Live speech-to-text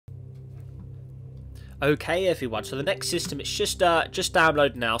Okay, everyone. So the next system, it's just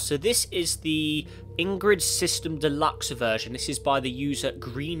download now. So this is the Ingrid System Deluxe version. This is by the user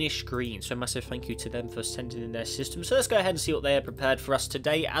Greenish Green. So a massive thank you to them for sending in their system. So let's go ahead and see what they have prepared for us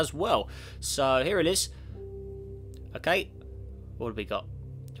today as well. So here it is. Okay, what have we got?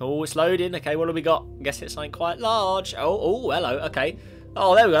 Oh, it's loading. Okay, what have we got? I guess it's something quite large. Oh, hello. Okay.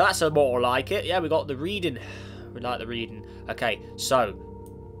 Oh, there we go. That's a more like it. Yeah, we got the reading. We like the reading. Okay, so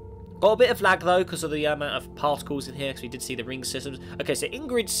got a bit of lag though because of the amount of particles in here because we did see the ring systems. Okay, so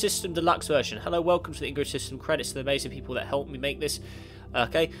Ingrid System Deluxe version. Hello, welcome to the Ingrid System. Credits to the amazing people that helped me make this.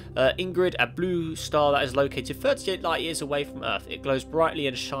 Okay, Ingrid, a blue star that is located 38 light years away from Earth. It glows brightly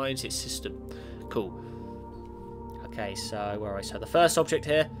and shines its system. Cool. Okay, so where are we? So the first object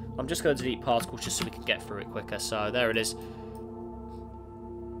here, I'm just going to delete particles just so we can get through it quicker. So there it is.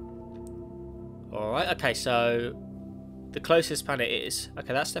 Alright, okay, so the closest planet is...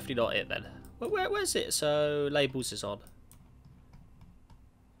 Okay, that's definitely not it then. Where's it? So labels is on.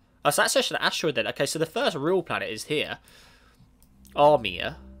 Oh, so that's actually an asteroid then. Okay, so the first real planet is here.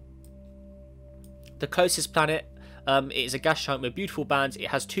 Armia. The closest planet is a gas giant with beautiful bands. It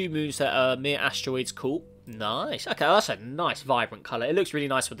has 2 moons that are mere asteroids. Cool. Nice. Okay, that's a nice vibrant colour. It looks really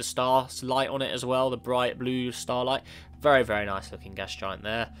nice with the stars light on it as well. The bright blue starlight. Very, very nice looking gas giant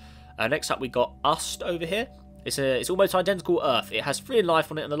there. Next up we got Ust over here. It's almost identical to Earth. It has free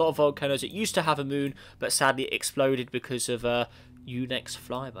life on it and a lot of volcanoes. It used to have a moon, but sadly it exploded because of Unex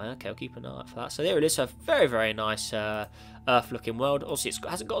flyby. Okay, I'll keep an eye out for that. So there it is. A very, very nice Earth-looking world. Obviously, it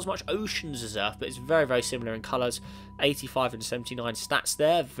hasn't got as much oceans as Earth, but it's very, very similar in colours. 85 and 79 stats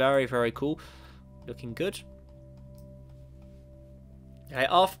there. Very, very cool. Looking good. Okay,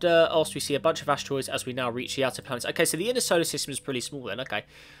 after us, we see a bunch of asteroids as we now reach the outer planets. Okay, so the inner solar system is pretty small then. Okay,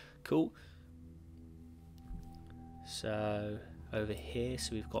 cool. So, over here,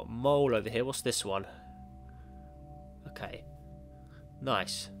 so we've got Mole over here. What's this one? Okay.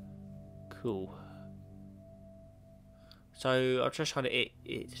 Nice. Cool. So, I'm just trying to...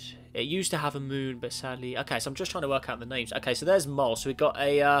 It used to have a moon, but sadly... Okay, so I'm just trying to work out the names. Okay, so there's Mole. So we've got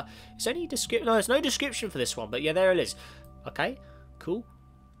a... Is there any description? No, there's no description for this one, but yeah, there it is. Okay, cool.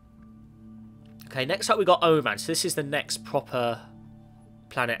 Okay, next up we got Oman. So this is the next proper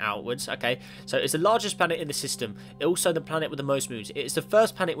planet outwards. Okay, so it's the largest planet in the system. Also the planet with the most moons. It is the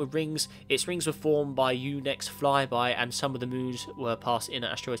first planet with rings. Its rings were formed by Unex flyby, and some of the moons were past inner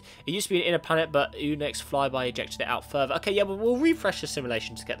asteroids. It used to be an inner planet, but Unex flyby ejected it out further. Okay, yeah, we'll refresh the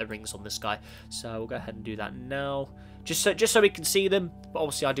simulation to get the rings on this guy. So we'll go ahead and do that now. Just so we can see them, but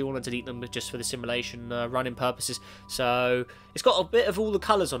obviously I do want to delete them just for the simulation running purposes. So it's got a bit of all the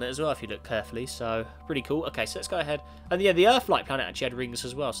colours on it as well if you look carefully, so pretty cool. Okay, so let's go ahead. And yeah, the Earth-like planet actually had rings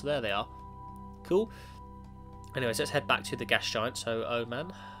as well, so there they are. Cool. Anyways, let's head back to the gas giant. So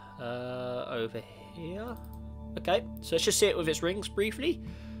Oman, over here. Okay, so let's just see it with its rings briefly.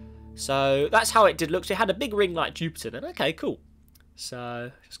 So that's how it did look. So it had a big ring like Jupiter then. Okay, cool.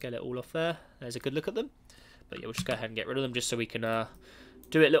 So just get it all off there. There's a good look at them. But yeah, we'll just go ahead and get rid of them just so we can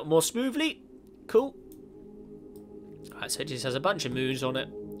do it a little more smoothly. Cool. Alright, so it just has a bunch of moons on it.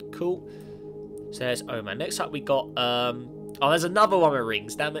 Cool. So there's Oman. Next up we got... oh, there's another one with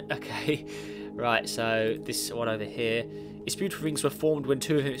rings. Damn it. Okay. Right, so this one over here. Its beautiful rings were formed when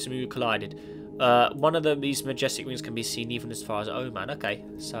 2 of its moons collided. One of these majestic rings can be seen even as far as Oman. Okay,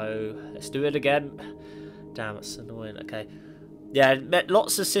 so let's do it again. Damn, that's annoying. Okay. Yeah,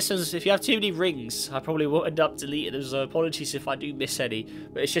 lots of systems. If you have too many rings, I probably will end up deleting them, so apologies if I do miss any.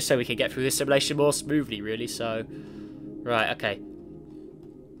 But it's just so we can get through this simulation more smoothly, really. So, right, okay.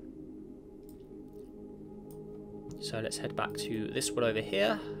 So let's head back to this one over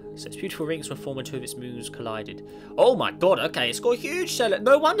here. So its beautiful rings were formed when 2 of its moons collided. Oh my god, okay, it's got a huge cell.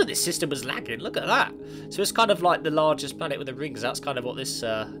 No wonder this system was lagging. Look at that. So it's kind of like the largest planet with the rings. That's kind of what this,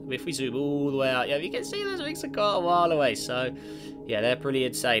 if we zoom all the way out, yeah, you can see those rings are quite a while away. So, yeah, they're pretty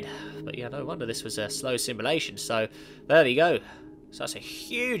insane. But yeah, no wonder this was a slow simulation. So, there we go. So that's a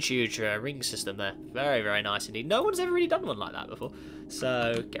huge, huge ring system there. Very, very nice indeed. No one's ever really done one like that before.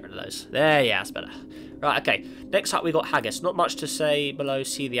 So, get rid of those. There, yeah, that's better. Right, okay. Next up, we got Haggis. Not much to say below.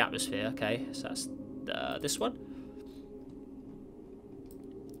 See the atmosphere. Okay, so that's this one.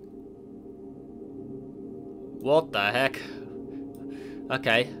 What the heck?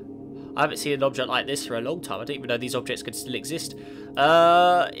 Okay. I haven't seen an object like this for a long time. I didn't even know these objects could still exist.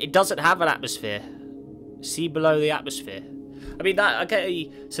 It doesn't have an atmosphere. See below the atmosphere. I mean, that,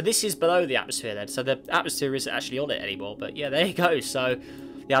 okay, so this is below the atmosphere then, so the atmosphere isn't actually on it anymore, but yeah, there you go. So,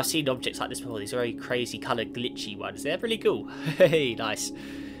 yeah, I've seen objects like this before, these very crazy coloured glitchy ones. They're pretty cool. Hey, nice.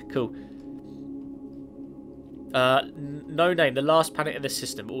 Cool. No name. The last planet in the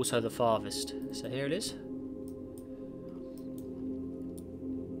system. Also the farthest. So here it is.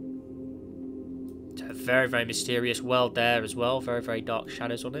 It's a very, very mysterious world there as well. Very, very dark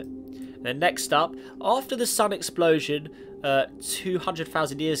shadows on it. And then next up, after the sun explosion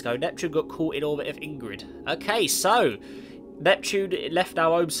 200,000 years ago, Neptune got caught in orbit of Ingrid. Okay, so Neptune left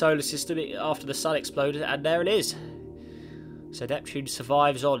our own solar system after the sun exploded, and there it is. So Neptune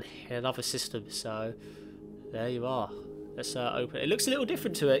survives on in another system. So there you are. Let's open it. It looks a little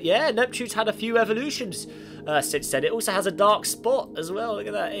different to it. Yeah, Neptune's had a few evolutions since then. It also has a dark spot as well. Look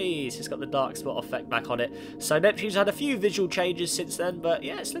at that. Hey, it's just got the dark spot effect back on it. So Neptune's had a few visual changes since then. But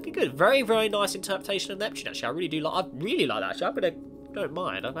yeah, it's looking good. Very, very nice interpretation of Neptune, actually. I really like that, actually. Don't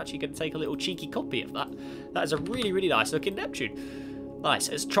mind. I'm actually going to take a little cheeky copy of that. That is a really, really nice looking Neptune. Nice.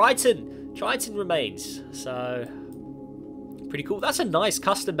 It's Triton. Triton remains. So pretty cool. That's a nice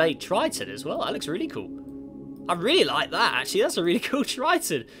custom-made Triton as well. That looks really cool. I really like that, actually. That's a really cool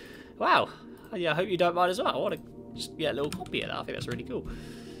Triton. Wow. Yeah, I hope you don't mind as well. I want to just get a little copy of that. I think that's really cool.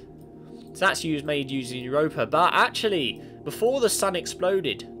 So that's made using Europa. But actually, before the sun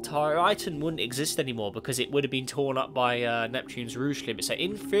exploded, Triton wouldn't exist anymore because it would have been torn up by Neptune's rouge limit. So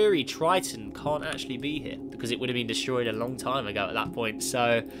in theory, Triton can't actually be here because it would have been destroyed a long time ago at that point.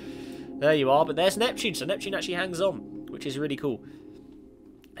 So there you are. But there's Neptune. So Neptune actually hangs on, which is really cool.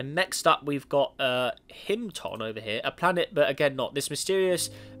 And next up, we've got Himton over here. A planet, but again, not. This mysterious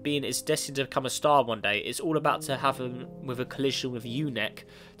being is destined to become a star one day. It's all about to have with a collision with UNEC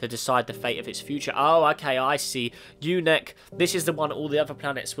to decide the fate of its future. Oh, okay, I see. UNEC, this is the one all the other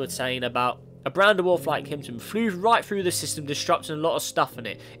planets were saying about. A brown dwarf like Himton flew right through the system, disrupting a lot of stuff in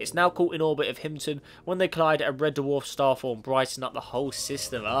it. It's now caught in orbit of Himton. When they collide, a red dwarf star form brighten up the whole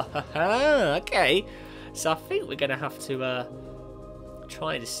system. Okay. So I think we're going to have to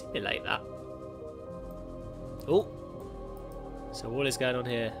try to simulate that. Oh, so what is going on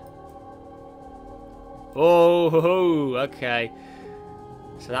here? Oh, okay.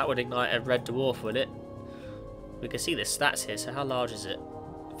 So that would ignite a red dwarf, would it? We can see the stats here. So how large is it?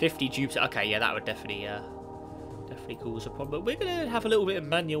 50 Jupiter. Okay, yeah, that would definitely cause a problem. But we're gonna have a little bit of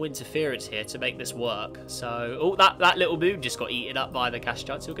manual interference here to make this work. So, oh, that little moon just got eaten up by the gas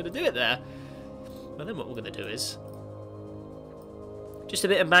giant. So we're gonna do it there. And then what we're gonna do is just a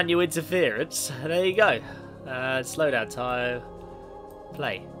bit of manual interference. There you go. Slow down time.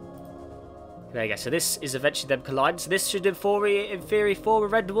 Play. There you go. So this is eventually them colliding. So this should in theory form a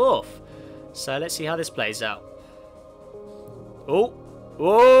red dwarf. So let's see how this plays out. Oh.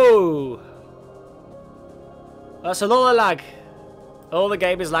 Whoa. That's a lot of lag. Oh, the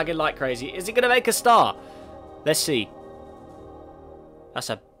game is lagging like crazy. Is it going to make a star? Let's see. That's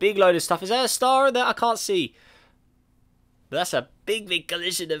a big load of stuff. Is there a star in there? I can't see. That's a big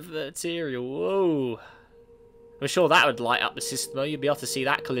collision of material. Whoa. I'm sure that would light up the system, though. You'd be able to see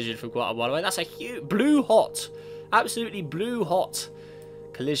that collision from quite a while away. That's a huge, blue hot. Absolutely blue hot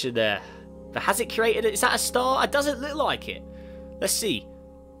collision there. But has it created it? Is that a star? It doesn't look like it. Let's see.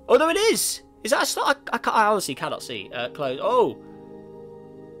 Oh, no, it is. Is that a star? I honestly cannot see. Close. Oh.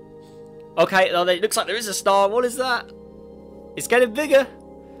 Okay, well, it looks like there is a star. What is that? It's getting bigger.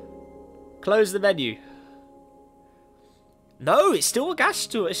 Close the menu. No, it's still a gas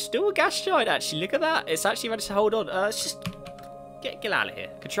giant. It's still a gas giant, actually. Look at that. It's actually managed to hold on. Let's just get out of here.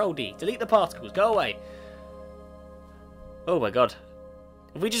 Control D. Delete the particles. Go away. Oh, my God.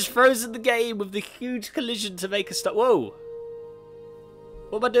 Have we just frozen the game with the huge collision to make a start? Whoa.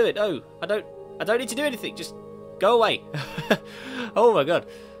 What am I doing? Oh, I don't need to do anything. Just go away. Oh, my God.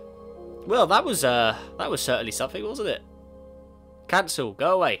 Well, that was certainly something, wasn't it? Cancel.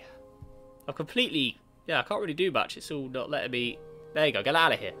 Go away. I've completely... Yeah, I can't really do much. It's all not letting me... There you go. Get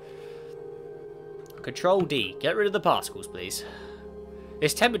out of here. Control D. Get rid of the particles, please.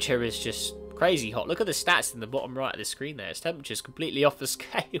 This temperature is just crazy hot. Look at the stats in the bottom right of the screen there. Its temperature is completely off the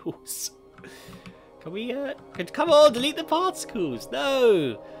scales. Can we... Come on, delete the particles.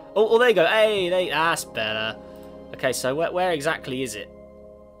 No. Oh, there you go. Hey, that's better. Okay, so where exactly is it?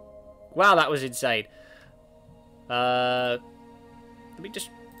 Wow, that was insane. Let me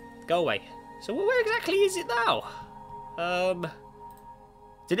just go away. So where exactly is it now?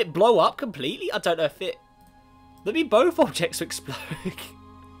 Did it blow up completely? I don't know if it... Maybe both objects explode.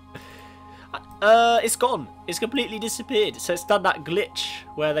 It's gone. It's completely disappeared. So it's done that glitch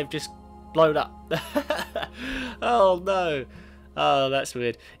where they've just blown up. Oh no. Oh, that's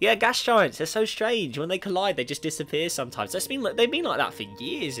weird. Yeah, gas giants, they're so strange. When they collide, they just disappear sometimes. They've been like that for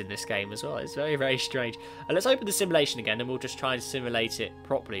years in this game as well. It's very, very strange. And let's open the simulation again, and we'll just try and simulate it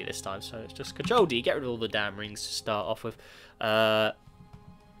properly this time. So it's just Control D, get rid of all the damn rings to start off with. And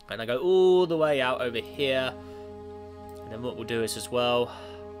I go all the way out over here. And then what we'll do is as well,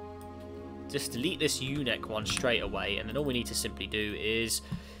 just delete this U-neck one straight away, and then all we need to simply do is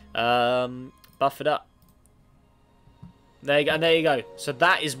buff it up. There you go, and there you go. So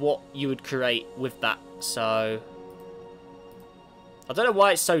that is what you would create with that. So I don't know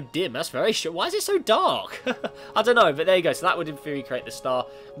why it's so dim. That's very short. Why is it so dark? I don't know, but there you go. So that would in theory create the star.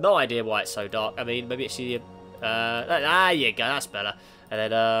 No idea why it's so dark. I mean, maybe it's the there you go. That's better. And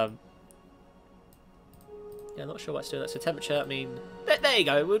then yeah, I'm not sure what's doing that. So temperature. I mean, there you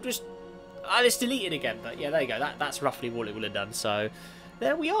go. We'll just it's deleted again. But yeah, there you go. That's roughly what it will have done. So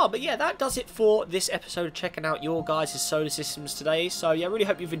there we are. But yeah, that does it for this episode of checking out your guys' solar systems today. So yeah, I really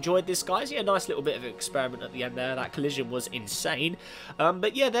hope you've enjoyed this, guys. Yeah, nice little bit of an experiment at the end there. That collision was insane.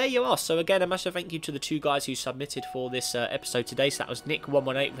 But yeah, there you are. So again, a massive thank you to the two guys who submitted for this episode today. So that was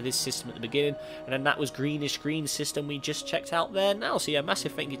Nick118 for this system at the beginning, and then that was Greenish Green system we just checked out there now. So yeah,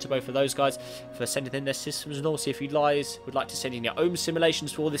 massive thank you to both of those guys for sending in their systems. And also, if you guys would like to send in your own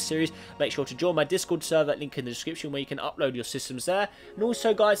simulations for this series, make sure to join my Discord server, link in the description, where you can upload your systems there. And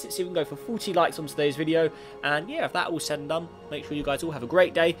also, guys, let's see if we can go for 40 likes on today's video. And yeah, if that all said and done, make sure you guys all have a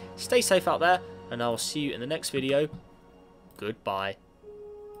great day. Stay safe out there, and I'll see you in the next video. Goodbye.